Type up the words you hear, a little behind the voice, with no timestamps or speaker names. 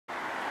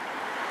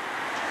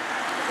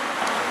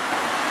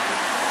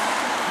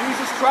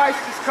Christ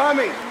is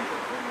coming.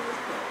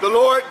 The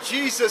Lord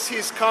Jesus, he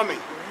is coming.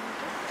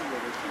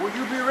 Will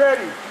you be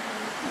ready?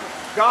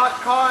 God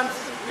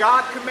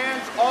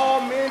commands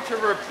all men to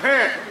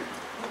repent,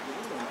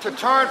 to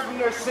turn from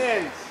their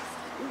sins.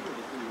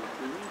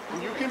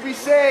 And you can be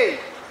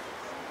saved.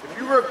 If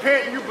you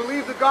repent and you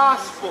believe the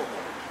gospel,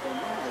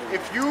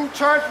 if you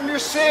turn from your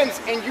sins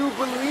and you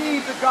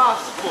believe the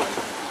gospel,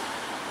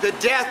 the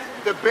death,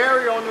 the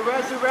burial, and the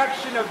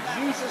resurrection of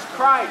Jesus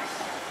Christ.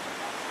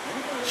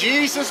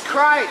 Jesus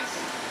Christ,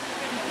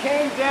 he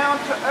came down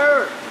to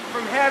earth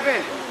from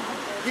heaven.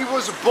 He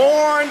was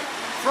born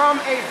from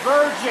a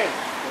virgin.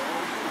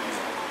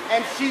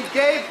 And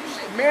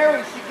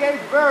Mary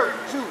gave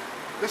birth to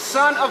the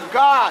Son of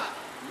God.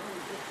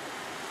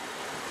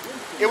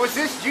 It was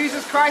this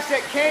Jesus Christ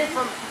that came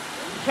from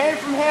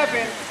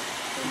heaven,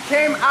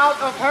 came out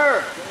of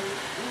her.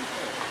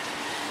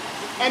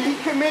 And he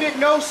committed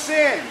no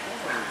sin.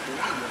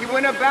 He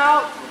went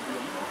about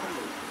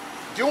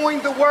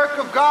doing the work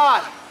of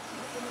God.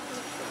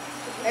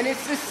 And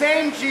it's the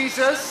same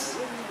Jesus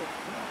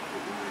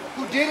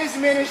who did his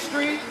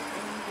ministry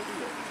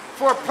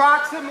for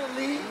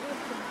approximately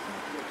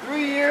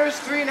 3 years,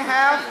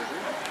 3.5.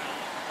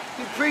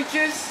 He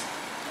preaches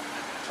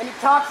and he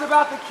talks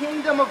about the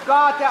kingdom of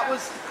God that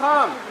was to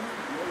come.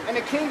 And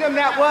the kingdom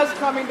that was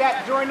coming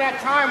during that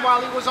time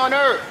while he was on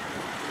earth.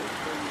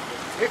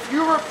 If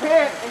you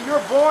repent and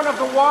you're born of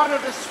the water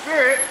of the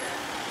Spirit,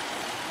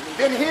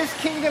 then his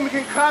kingdom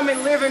can come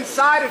and live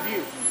inside of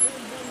you.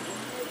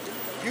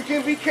 You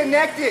can be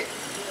connected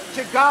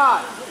to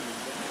God.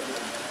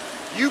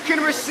 You can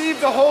receive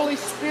the Holy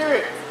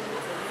Spirit.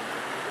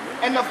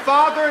 And the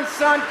Father and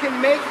Son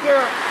can make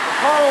their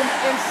home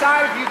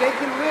inside of you. They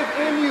can live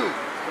in you.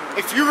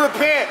 If you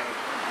repent,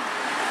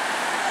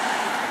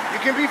 you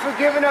can be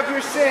forgiven of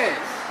your sins.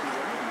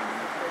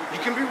 You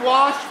can be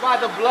washed by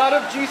the blood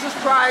of Jesus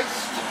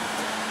Christ,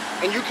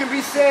 and you can be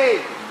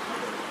saved.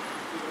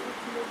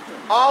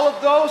 All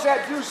of those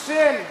that do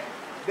sin,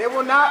 they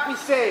will not be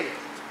saved.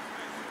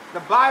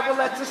 The Bible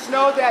lets us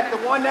know that the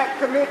one that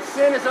commits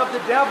sin is of the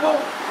devil.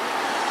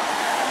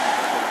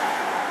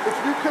 If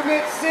you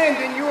commit sin,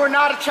 then you are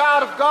not a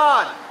child of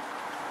God.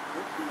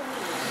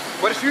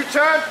 But if you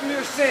turn from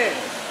your sins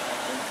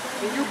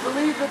and you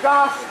believe the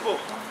gospel,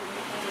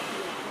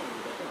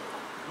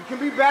 you can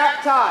be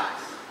baptized.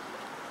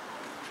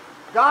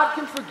 God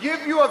can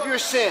forgive you of your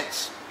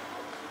sins.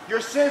 Your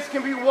sins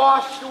can be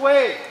washed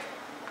away.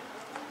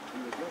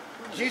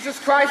 Jesus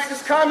Christ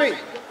is coming.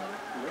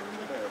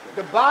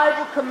 The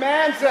Bible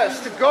commands us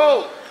to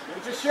go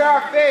and to share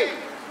our faith.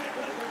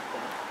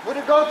 We're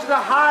to go to the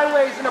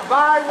highways and the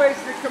byways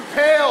to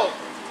compel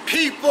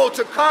people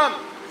to come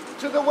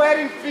to the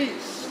wedding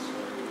feast.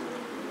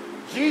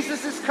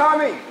 Jesus is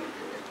coming.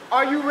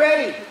 Are you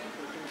ready?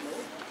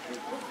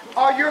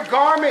 Are your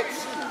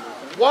garments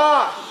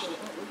washed?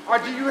 Or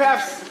do you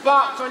have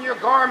spots on your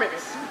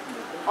garments?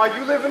 Are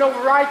you living a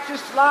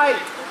righteous life?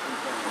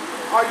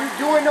 Are you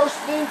doing those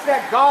things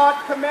that God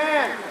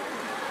commands?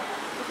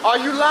 Are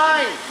you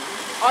lying?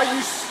 Are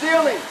you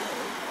stealing?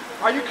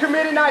 Are you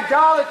committing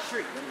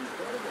idolatry?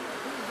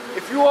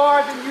 If you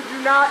are, then you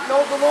do not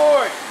know the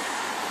Lord.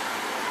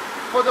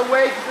 For the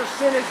wages of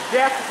sin is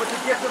death, but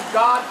the gift of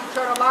God is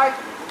eternal life.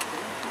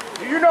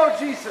 Do you know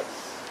Jesus?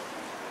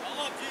 I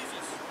love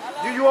Jesus.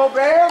 Do you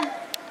obey him?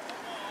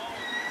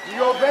 Do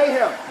you obey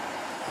him?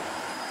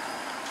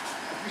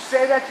 If you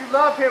say that you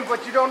love him,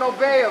 but you don't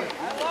obey him,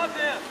 I love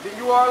him. then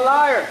you are a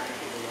liar.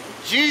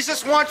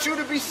 Jesus wants you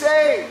to be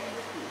saved.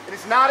 It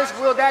is not his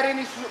will that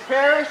any should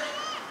perish,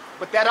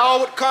 but that all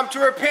would come to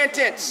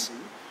repentance.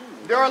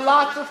 There are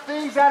lots of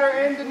things that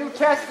are in the New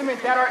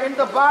Testament, that are in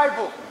the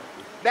Bible,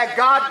 that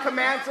God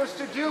commands us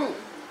to do.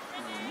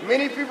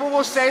 Many people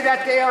will say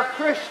that they are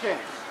Christians,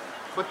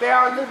 but they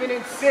are living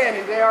in sin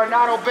and they are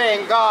not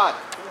obeying God.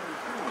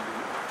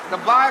 The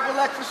Bible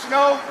lets us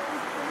know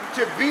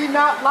to be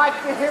not like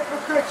the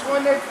hypocrites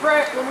when we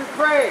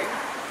pray.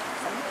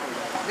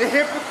 The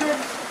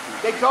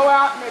hypocrites, they go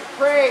out and they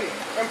pray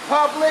in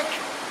public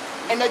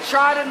and they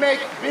try to make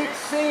big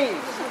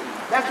scenes.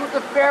 That's what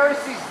the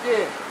Pharisees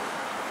did.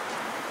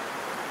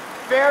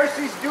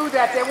 Pharisees do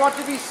that. They want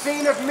to be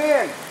seen of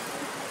men.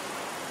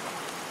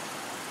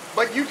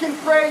 But you can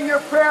pray in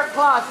your prayer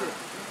closet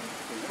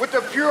with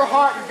a pure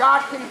heart and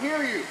God can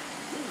hear you.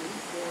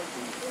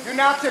 You're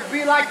not to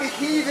be like the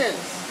heathens.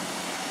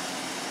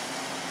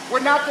 We're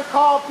not to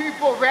call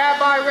people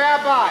rabbi,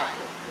 rabbi.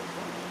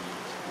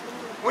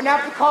 We're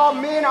not to call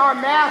men our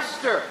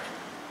master.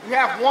 You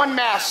have one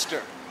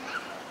master.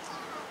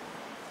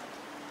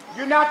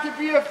 You're not to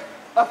be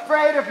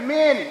afraid of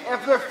men,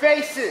 of their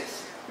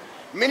faces.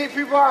 Many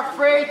people are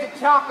afraid to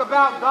talk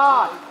about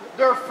God.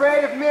 They're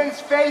afraid of men's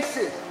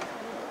faces.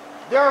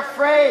 They're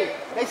afraid.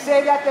 They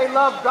say that they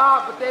love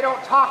God, but they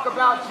don't talk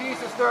about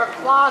Jesus. They're a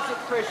closet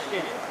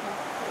Christian.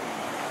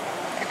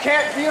 You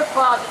can't be a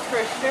closet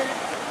Christian.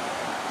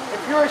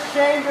 If you're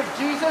ashamed of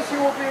Jesus, he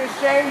will be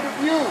ashamed of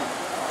you.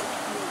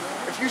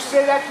 If you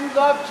say that you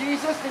love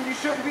Jesus, then you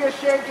shouldn't be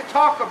ashamed to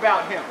talk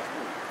about him.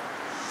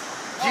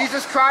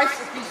 Jesus Christ,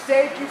 if he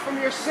saved you from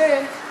your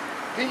sins,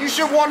 then you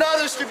should want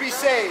others to be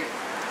saved.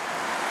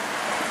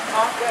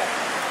 Okay.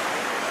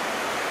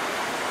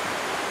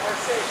 Our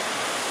Savior.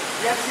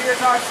 Yes, he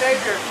is our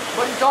Savior,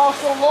 but he's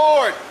also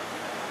Lord.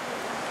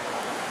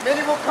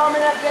 Many will come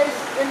in that day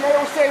and they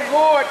will say,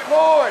 Lord,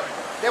 Lord.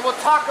 They will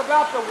talk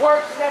about the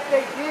works that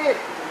they did.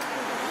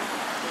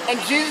 And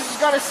Jesus is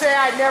going to say,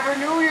 I never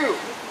knew you.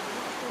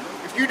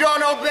 If you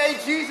don't obey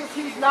Jesus,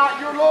 he's not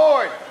your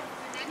Lord.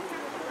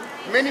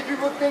 Many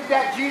people think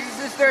that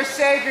Jesus is their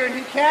Savior, and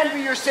he can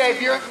be your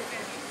Savior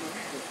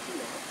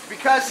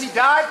because he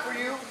died for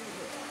you.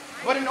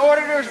 But in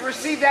order to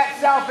receive that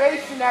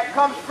salvation that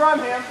comes from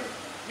him,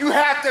 you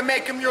have to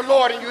make him your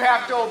Lord and you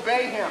have to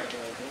obey him.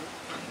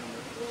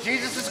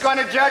 Jesus is going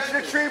to judge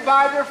the tree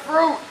by their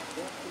fruit.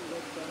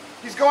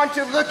 He's going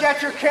to look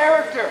at your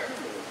character.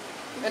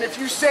 And if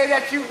you say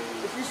that you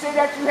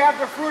have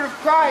the fruit of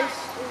Christ,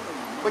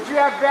 but you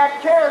have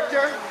bad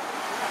character,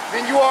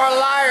 then you are a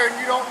liar and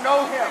you don't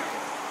know him.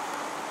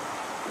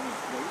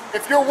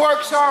 If your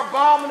works are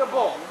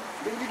abominable,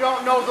 then you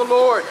don't know the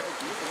Lord.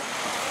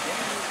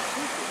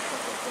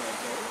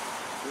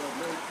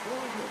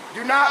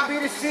 Do not be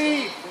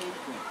deceived.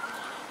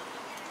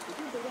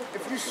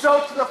 If you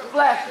sow to the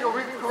flesh, you'll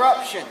reap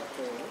corruption.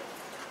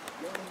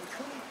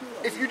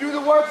 If you do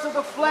the works of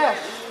the flesh,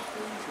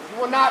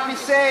 you will not be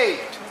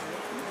saved.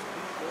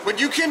 But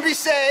you can be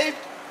saved.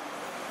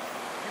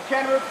 You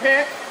can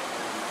repent.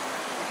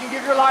 You can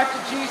give your life to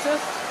Jesus.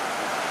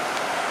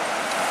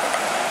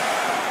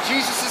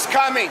 Jesus is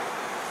coming.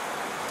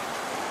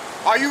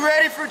 Are you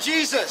ready for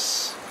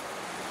Jesus?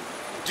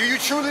 Do you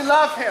truly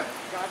love him?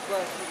 God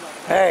bless you.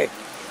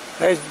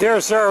 Hey, dear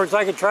sir, would you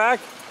like a track?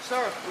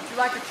 Sir, would you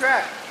like a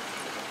track?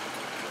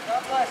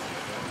 God bless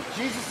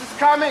you. Jesus is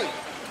coming.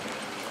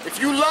 If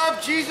you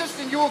love Jesus,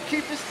 then you will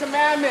keep his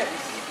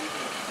commandments.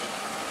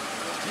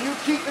 Do you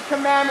keep the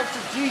commandments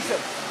of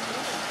Jesus?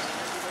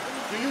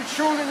 Do you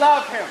truly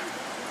love him?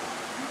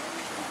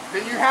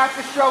 Then you have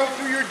to show it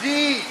through your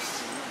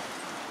deeds.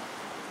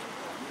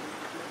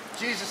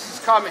 Jesus is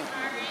coming.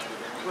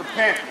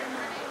 Repent.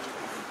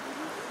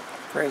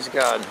 Praise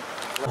God.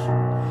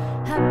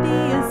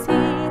 Happy is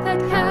he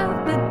that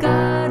hath the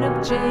God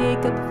of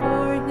Jacob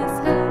for his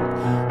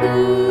help,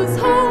 whose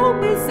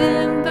hope is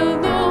in the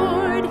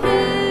Lord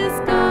his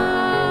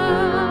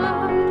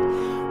God,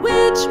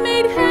 which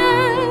made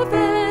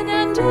heaven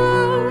and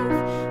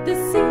earth, the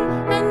sea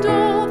and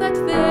all that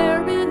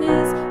therein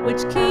is,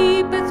 which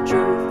keepeth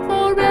truth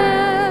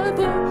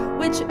forever,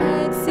 which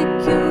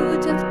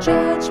executeth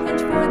judgment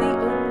for the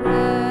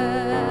oppressed,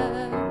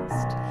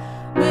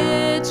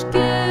 which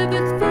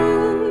giveth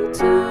food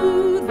to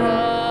the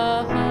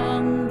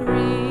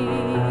hungry.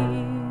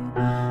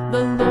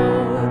 The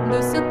Lord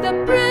looseth the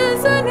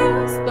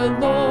prisoners, the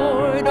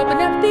Lord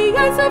openeth the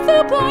eyes of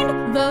the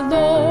blind, the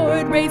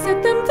Lord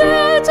raiseth them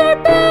that are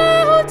buried.